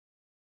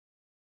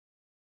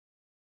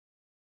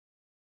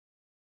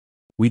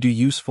We do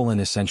useful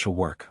and essential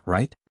work,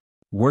 right?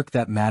 Work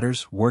that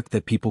matters, work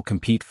that people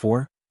compete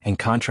for, and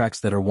contracts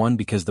that are won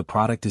because the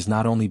product is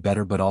not only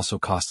better but also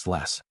costs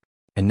less.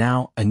 And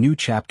now, a new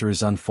chapter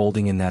is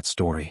unfolding in that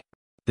story.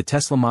 The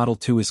Tesla Model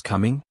 2 is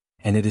coming,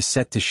 and it is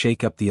set to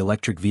shake up the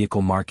electric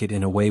vehicle market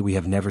in a way we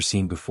have never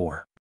seen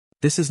before.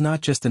 This is not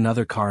just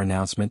another car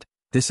announcement,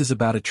 this is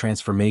about a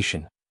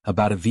transformation,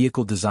 about a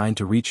vehicle designed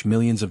to reach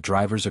millions of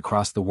drivers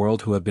across the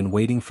world who have been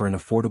waiting for an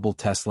affordable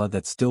Tesla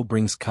that still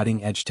brings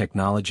cutting-edge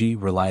technology,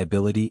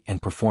 reliability, and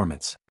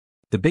performance.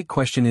 The big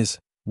question is,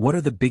 what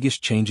are the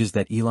biggest changes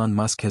that Elon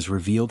Musk has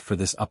revealed for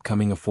this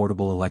upcoming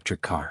affordable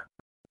electric car?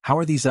 How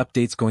are these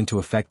updates going to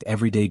affect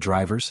everyday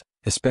drivers,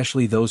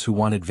 especially those who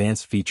want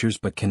advanced features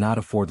but cannot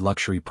afford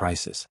luxury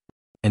prices?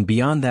 And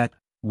beyond that,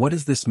 what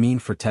does this mean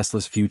for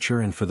Tesla's future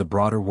and for the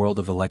broader world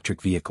of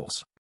electric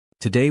vehicles?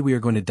 Today we are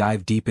going to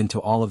dive deep into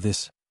all of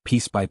this,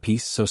 piece by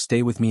piece, so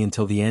stay with me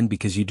until the end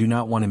because you do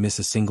not want to miss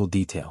a single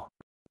detail.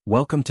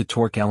 Welcome to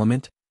Torque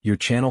Element, your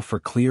channel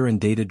for clear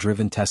and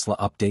data-driven Tesla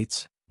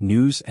updates,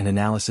 news and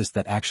analysis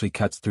that actually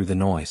cuts through the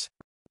noise.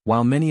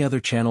 While many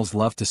other channels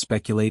love to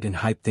speculate and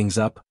hype things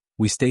up,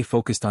 we stay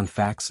focused on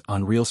facts,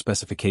 on real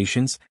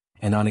specifications,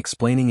 and on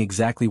explaining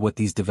exactly what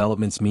these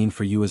developments mean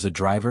for you as a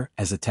driver,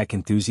 as a tech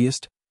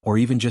enthusiast, or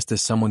even just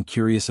as someone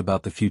curious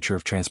about the future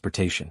of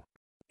transportation.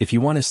 If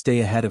you want to stay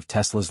ahead of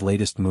Tesla's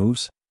latest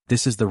moves,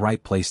 this is the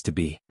right place to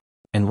be.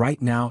 And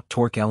right now,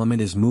 Torque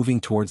Element is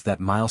moving towards that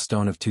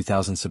milestone of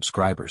 2,000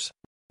 subscribers.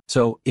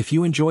 So, if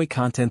you enjoy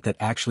content that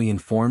actually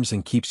informs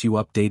and keeps you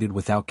updated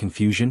without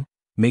confusion,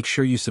 make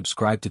sure you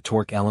subscribe to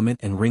Torque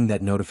Element and ring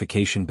that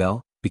notification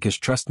bell, because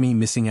trust me,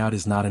 missing out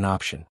is not an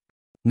option.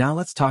 Now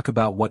let's talk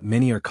about what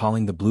many are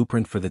calling the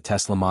blueprint for the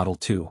Tesla Model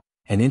 2,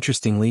 and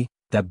interestingly,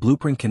 that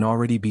blueprint can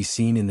already be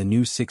seen in the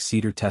new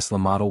 6-seater Tesla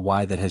Model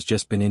Y that has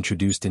just been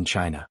introduced in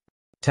China.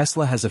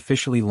 Tesla has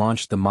officially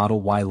launched the Model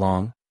Y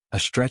Long, a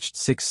stretched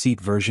 6-seat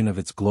version of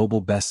its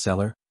global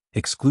bestseller,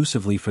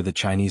 exclusively for the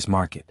Chinese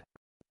market.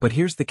 But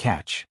here's the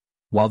catch.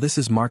 While this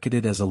is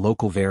marketed as a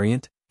local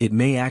variant, it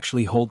may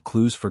actually hold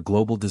clues for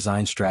global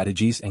design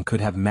strategies and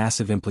could have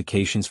massive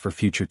implications for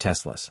future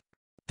Teslas.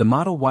 The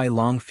Model Y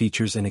Long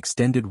features an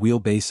extended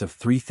wheelbase of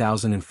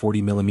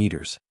 3,040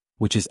 mm,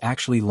 which is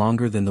actually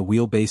longer than the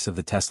wheelbase of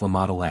the Tesla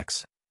Model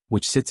X,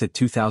 which sits at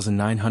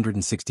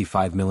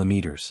 2,965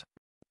 mm.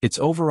 Its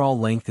overall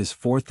length is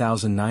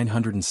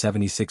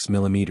 4,976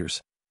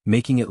 mm,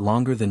 making it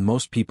longer than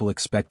most people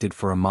expected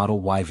for a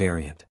Model Y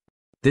variant.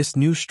 This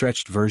new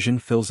stretched version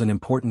fills an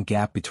important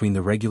gap between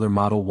the regular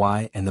Model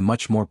Y and the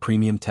much more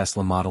premium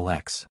Tesla Model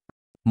X.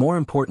 More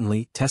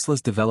importantly,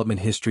 Tesla's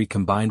development history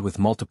combined with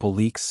multiple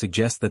leaks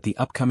suggests that the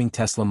upcoming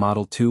Tesla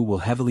Model 2 will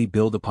heavily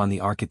build upon the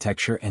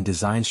architecture and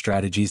design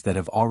strategies that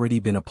have already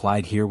been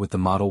applied here with the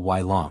Model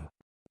Y Long.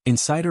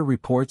 Insider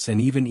reports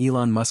and even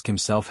Elon Musk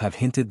himself have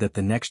hinted that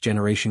the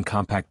next-generation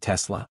compact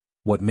Tesla,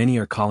 what many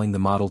are calling the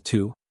Model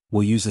 2,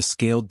 will use a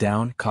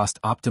scaled-down,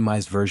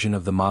 cost-optimized version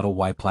of the Model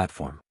Y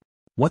platform.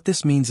 What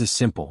this means is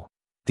simple.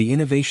 The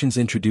innovations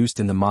introduced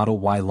in the Model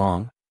Y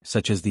Long,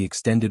 such as the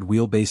extended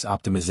wheelbase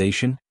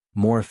optimization,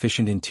 more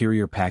efficient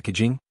interior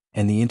packaging,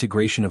 and the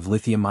integration of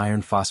lithium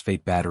iron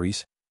phosphate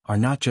batteries, are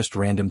not just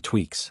random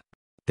tweaks.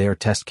 They are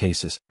test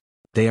cases.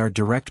 They are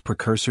direct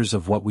precursors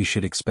of what we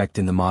should expect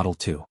in the Model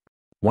 2.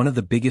 One of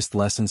the biggest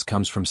lessons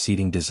comes from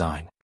seating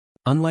design.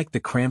 Unlike the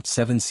cramped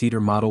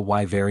 7-seater Model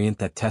Y variant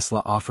that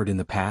Tesla offered in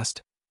the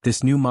past,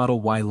 this new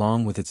Model Y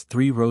Long with its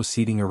 3-row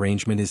seating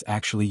arrangement is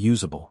actually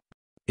usable.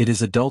 It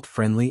is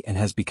adult-friendly and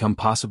has become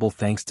possible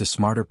thanks to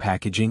smarter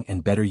packaging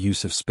and better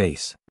use of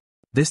space.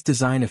 This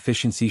design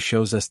efficiency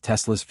shows us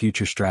Tesla's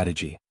future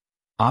strategy.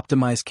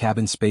 Optimize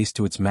cabin space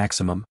to its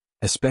maximum,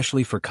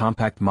 especially for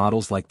compact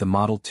models like the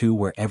Model 2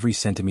 where every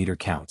centimeter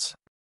counts.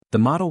 The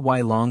Model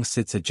Y Long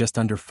sits at just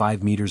under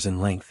 5 meters in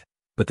length,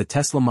 but the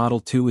Tesla Model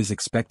 2 is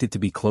expected to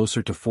be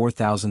closer to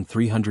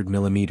 4,300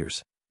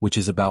 millimeters, which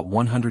is about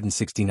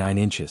 169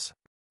 inches.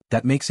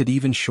 That makes it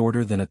even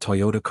shorter than a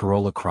Toyota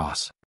Corolla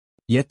Cross.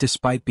 Yet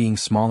despite being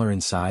smaller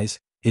in size,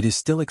 it is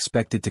still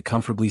expected to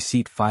comfortably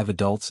seat 5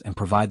 adults and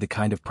provide the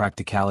kind of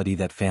practicality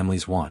that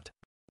families want.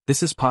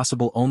 This is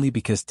possible only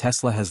because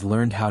Tesla has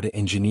learned how to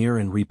engineer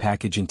and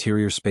repackage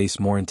interior space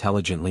more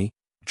intelligently,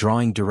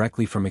 drawing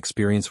directly from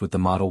experience with the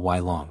Model Y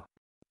Long.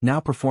 Now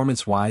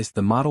performance-wise,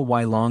 the Model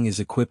Y Long is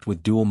equipped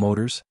with dual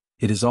motors.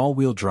 It is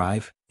all-wheel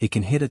drive. It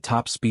can hit a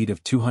top speed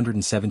of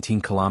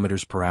 217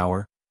 km per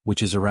hour,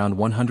 which is around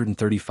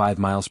 135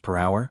 miles per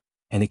hour,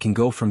 and it can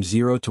go from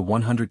 0 to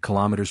 100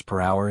 km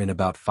per hour in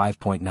about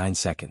 5.9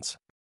 seconds.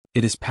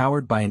 It is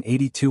powered by an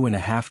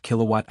 82.5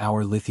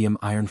 kWh lithium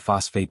iron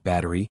phosphate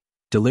battery,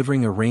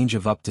 delivering a range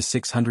of up to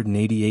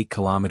 688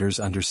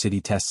 km under city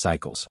test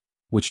cycles,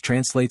 which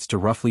translates to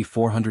roughly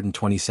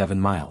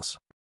 427 miles.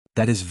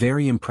 That is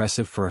very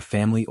impressive for a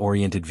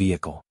family-oriented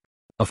vehicle.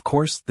 Of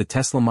course, the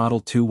Tesla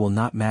Model 2 will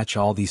not match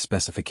all these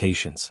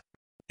specifications.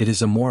 It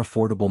is a more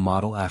affordable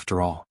model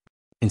after all.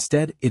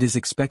 Instead, it is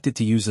expected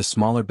to use a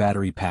smaller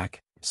battery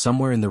pack,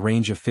 somewhere in the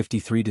range of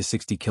 53 to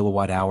 60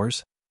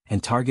 kilowatt-hours,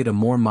 and target a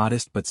more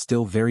modest but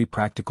still very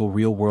practical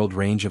real-world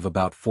range of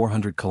about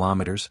 400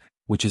 kilometers,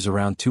 which is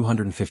around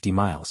 250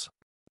 miles.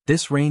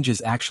 This range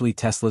is actually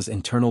Tesla's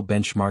internal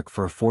benchmark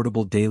for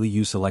affordable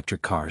daily-use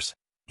electric cars,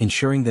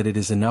 ensuring that it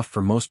is enough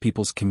for most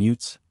people's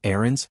commutes,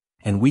 errands,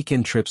 and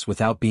weekend trips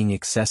without being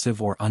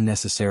excessive or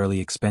unnecessarily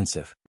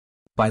expensive.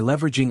 By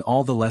leveraging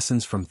all the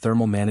lessons from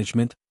thermal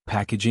management,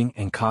 packaging,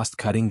 and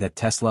cost-cutting that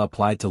Tesla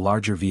applied to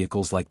larger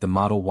vehicles like the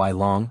Model Y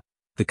Long,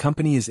 the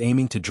company is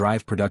aiming to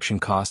drive production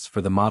costs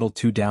for the Model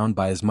 2 down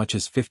by as much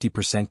as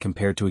 50%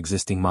 compared to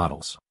existing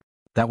models.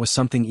 That was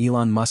something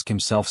Elon Musk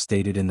himself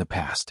stated in the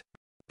past.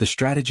 The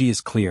strategy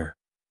is clear.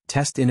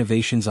 Test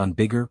innovations on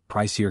bigger,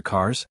 pricier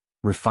cars,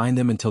 refine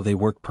them until they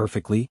work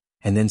perfectly,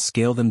 and then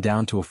scale them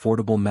down to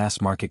affordable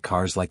mass-market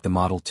cars like the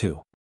Model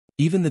 2.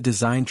 Even the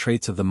design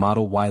traits of the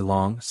Model Y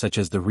Long, such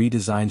as the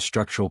redesigned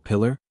structural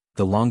pillar,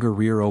 the longer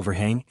rear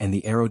overhang, and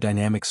the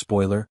aerodynamic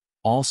spoiler,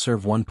 all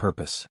serve one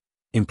purpose: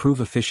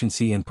 improve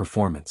efficiency and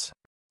performance.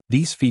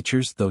 These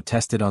features, though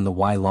tested on the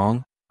Y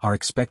Long, are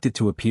expected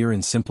to appear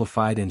in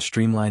simplified and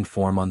streamlined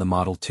form on the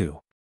Model 2.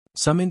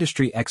 Some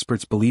industry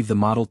experts believe the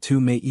Model 2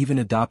 may even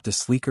adopt a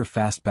sleeker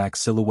fastback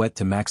silhouette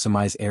to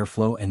maximize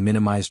airflow and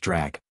minimize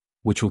drag,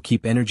 which will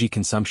keep energy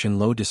consumption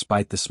low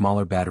despite the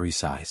smaller battery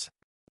size.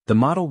 The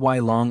Model Y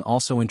Long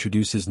also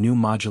introduces new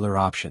modular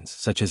options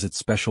such as its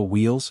special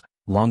wheels,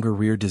 longer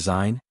rear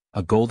design,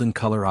 a golden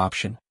color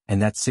option, and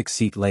that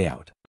 6-seat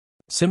layout.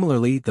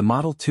 Similarly, the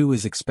Model 2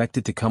 is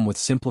expected to come with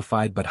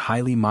simplified but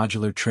highly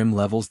modular trim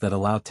levels that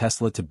allow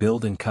Tesla to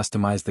build and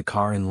customize the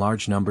car in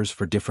large numbers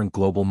for different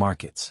global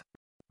markets.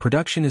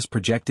 Production is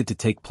projected to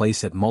take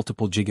place at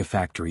multiple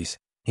gigafactories,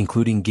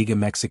 including Giga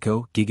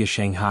Mexico, Giga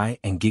Shanghai,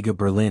 and Giga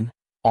Berlin,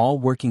 all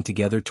working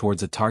together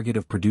towards a target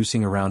of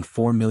producing around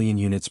 4 million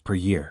units per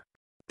year.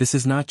 This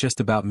is not just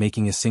about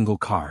making a single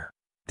car.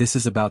 This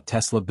is about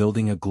Tesla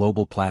building a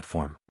global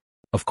platform.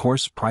 Of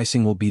course,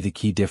 pricing will be the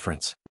key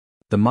difference.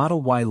 The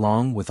Model Y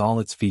Long, with all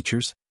its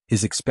features,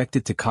 is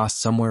expected to cost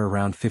somewhere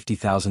around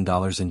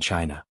 $50,000 in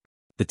China.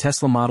 The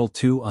Tesla Model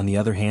 2, on the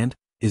other hand,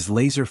 is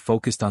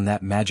laser-focused on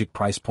that magic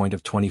price point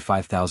of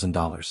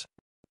 $25,000.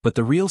 But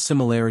the real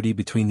similarity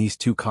between these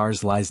two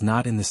cars lies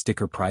not in the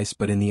sticker price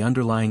but in the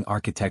underlying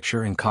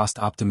architecture and cost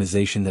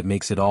optimization that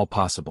makes it all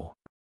possible.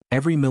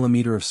 Every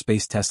millimeter of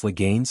space Tesla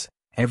gains,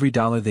 every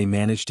dollar they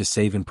manage to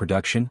save in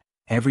production,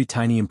 every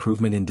tiny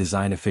improvement in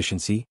design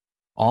efficiency,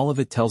 all of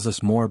it tells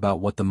us more about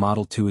what the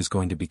Model 2 is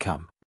going to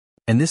become.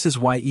 And this is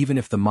why even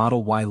if the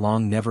Model Y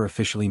Long never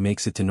officially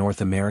makes it to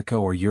North America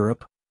or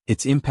Europe,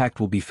 its impact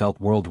will be felt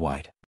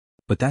worldwide.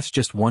 But that's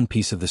just one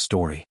piece of the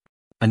story.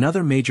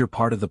 Another major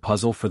part of the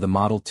puzzle for the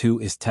Model 2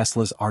 is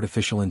Tesla's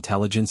artificial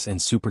intelligence and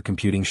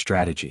supercomputing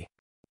strategy.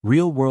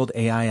 Real-world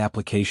AI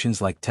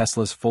applications like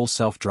Tesla's full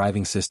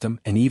self-driving system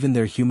and even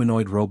their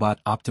humanoid robot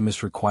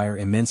Optimus require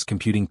immense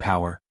computing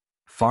power,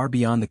 far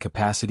beyond the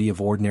capacity of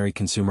ordinary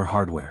consumer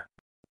hardware.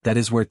 That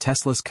is where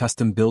Tesla's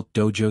custom-built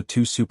Dojo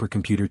 2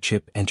 supercomputer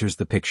chip enters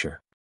the picture.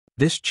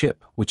 This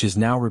chip, which is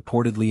now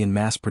reportedly in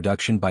mass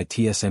production by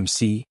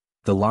TSMC,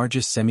 the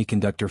largest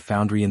semiconductor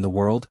foundry in the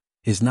world,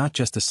 is not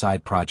just a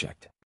side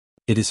project.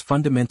 It is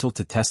fundamental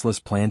to Tesla's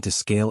plan to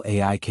scale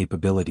AI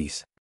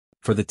capabilities.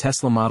 For the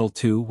Tesla Model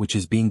 2, which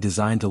is being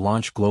designed to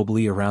launch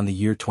globally around the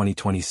year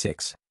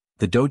 2026,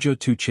 the Dojo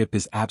 2 chip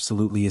is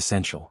absolutely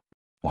essential.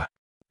 Why?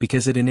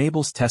 Because it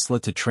enables Tesla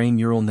to train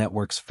neural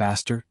networks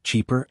faster,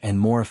 cheaper, and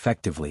more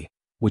effectively,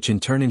 which in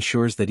turn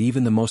ensures that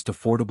even the most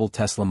affordable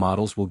Tesla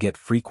models will get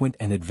frequent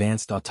and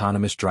advanced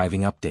autonomous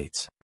driving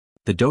updates.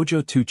 The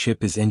Dojo 2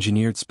 chip is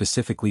engineered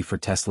specifically for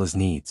Tesla's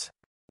needs.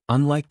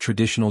 Unlike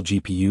traditional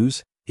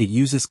GPUs, it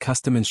uses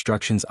custom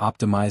instructions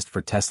optimized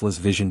for Tesla's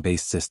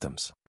vision-based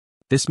systems.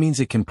 This means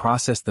it can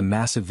process the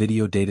massive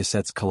video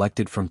datasets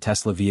collected from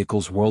Tesla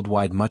vehicles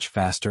worldwide much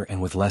faster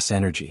and with less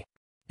energy.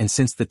 And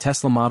since the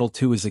Tesla Model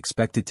 2 is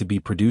expected to be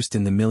produced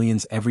in the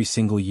millions every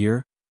single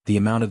year, the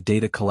amount of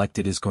data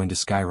collected is going to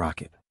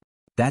skyrocket.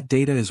 That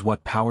data is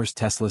what powers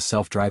Tesla's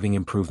self-driving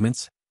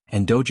improvements,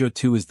 and Dojo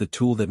 2 is the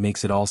tool that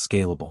makes it all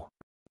scalable.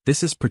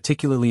 This is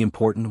particularly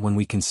important when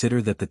we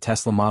consider that the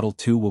Tesla Model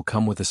 2 will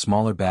come with a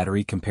smaller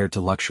battery compared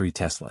to luxury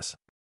Teslas.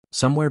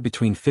 Somewhere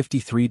between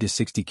 53 to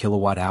 60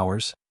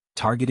 kilowatt-hours,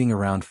 targeting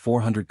around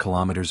 400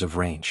 kilometers of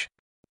range.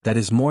 That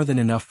is more than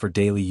enough for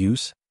daily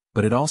use,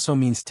 but it also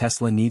means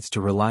Tesla needs to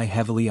rely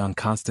heavily on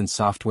constant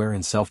software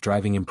and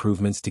self-driving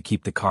improvements to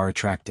keep the car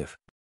attractive.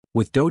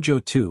 With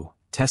Dojo 2,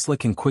 Tesla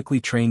can quickly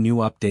train new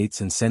updates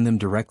and send them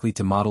directly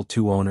to Model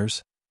 2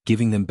 owners,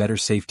 giving them better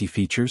safety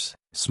features,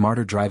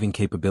 smarter driving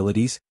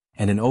capabilities,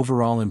 and an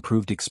overall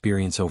improved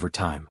experience over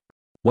time.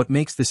 What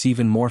makes this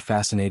even more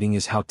fascinating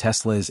is how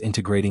Tesla is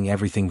integrating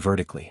everything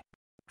vertically.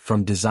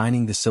 From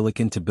designing the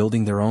silicon to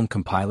building their own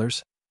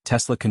compilers,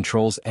 Tesla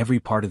controls every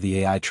part of the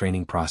AI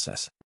training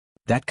process.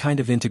 That kind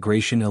of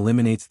integration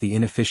eliminates the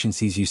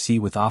inefficiencies you see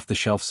with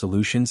off-the-shelf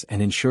solutions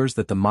and ensures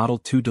that the Model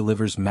 2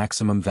 delivers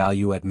maximum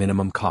value at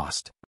minimum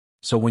cost.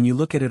 So when you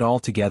look at it all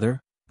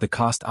together, the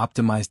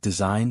cost-optimized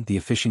design, the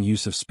efficient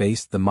use of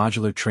space, the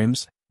modular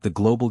trims, the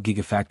global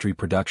gigafactory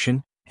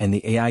production, and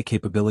the AI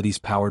capabilities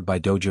powered by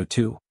Dojo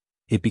 2,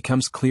 it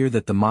becomes clear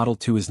that the Model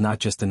 2 is not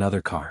just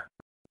another car.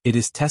 It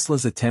is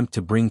Tesla's attempt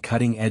to bring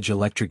cutting-edge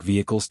electric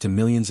vehicles to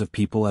millions of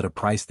people at a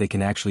price they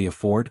can actually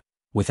afford,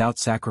 without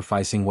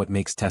sacrificing what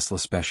makes Tesla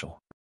special.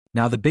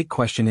 Now the big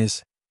question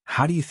is,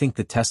 how do you think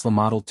the Tesla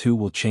Model 2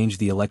 will change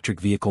the electric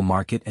vehicle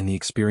market and the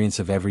experience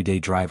of everyday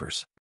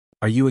drivers?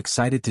 Are you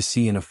excited to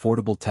see an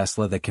affordable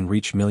Tesla that can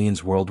reach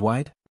millions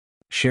worldwide?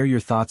 Share your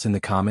thoughts in the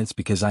comments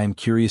because I am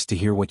curious to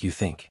hear what you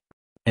think.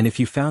 And if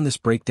you found this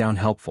breakdown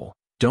helpful,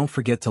 don't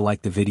forget to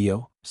like the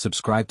video,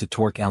 subscribe to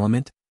Torque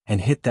Element, and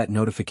hit that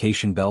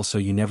notification bell so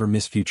you never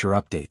miss future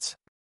updates.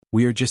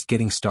 We are just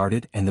getting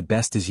started and the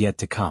best is yet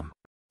to come.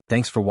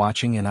 Thanks for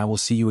watching and I will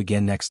see you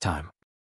again next time.